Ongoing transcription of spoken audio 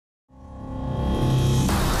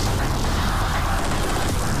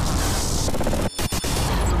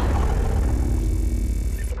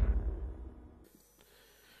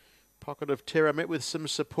Pocket of Terror met with some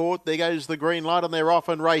support. There goes the green light and they're off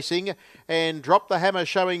and racing. And Drop the Hammer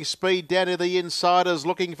showing speed down to the insiders,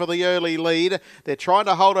 looking for the early lead. They're trying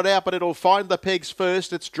to hold it out, but it'll find the pegs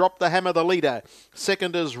first. It's Drop the Hammer, the leader.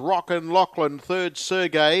 Second is Rock and Lachlan. Third,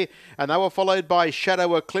 Sergey. And they were followed by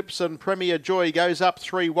Shadow Eclipse, and Premier Joy goes up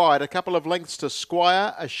 3 wide. A couple of lengths to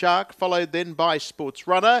Squire, a Shark, followed then by Sports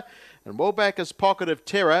Runner. And well back is Pocket of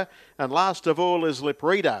Terror. And last of all is Lip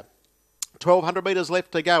Reader. 1,200 metres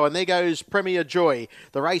left to go, and there goes Premier Joy.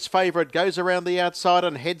 The race favourite goes around the outside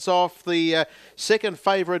and heads off. The second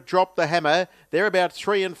favourite, Drop the Hammer. They're about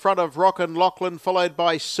 3 in front of Rock and Lachlan, followed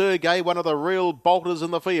by Sergey, one of the real bolters in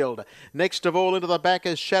the field. Next of all into the back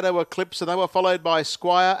is Shadow Eclipse, and they were followed by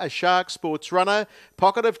Squire, a Shark, Sports Runner,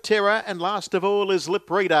 Pocket of Terror, and last of all is Lip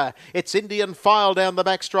Reader. It's Indian File down the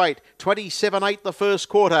back straight, 27.8 the first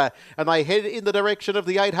quarter, and they head in the direction of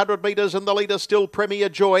the 800 metres, and the leader still Premier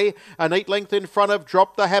Joy, a neat length in front of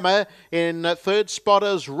Drop the Hammer. In third spot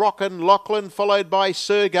is Rock and Lachlan, followed by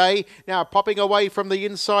Sergey. Now popping away from the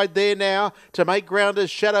inside there now to make ground is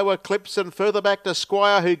Shadow Eclipse, and further back to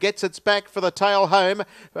Squire, who gets its back for the tail home.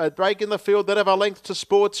 Break in the field, then have a length to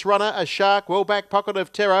Sports Runner, a Shark, well back Pocket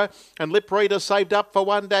of Terror, and Lip Reader saved up for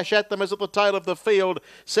one dash at them as at the tail of the field.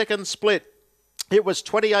 Second split. It was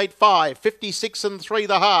 28.5, 56 and 3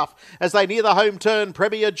 the half. As they near the home turn,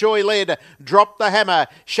 Premier Joy led. Drop the Hammer.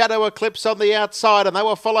 Shadow Eclipse on the outside, and they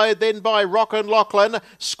were followed then by Rock and Lachlan.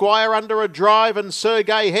 Squire under a drive, and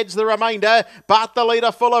Sergey heads the remainder. But the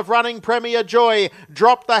leader full of running, Premier Joy.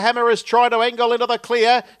 Drop the Hammer is trying to angle into the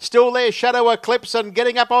clear. Still there, Shadow Eclipse, and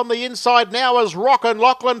getting up on the inside now is Rock and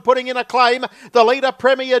Lachlan putting in a claim. The leader,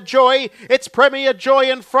 Premier Joy. It's Premier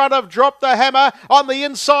Joy in front of Drop the Hammer. On the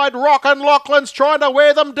inside, Rock and Lachlan's trying to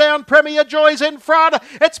wear them down. Premier Joy's in front.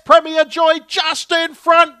 It's Premier Joy just in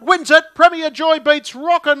front. Wins it. Premier Joy beats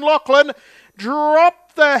Rock and Lachlan.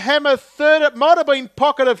 Drop the Hammer third. It might have been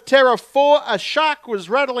Pocket of Terror 4. A Shark was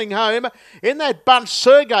rattling home. In that bunch,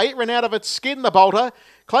 Sergey, it ran out of its skin, the bolter.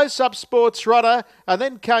 Close up Sports Runner, and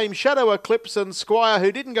then came Shadow Eclipse and Squire,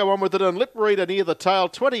 who didn't go on with it, and Lip Reader near the tail,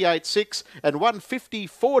 28.6 and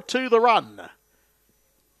 154 to the run.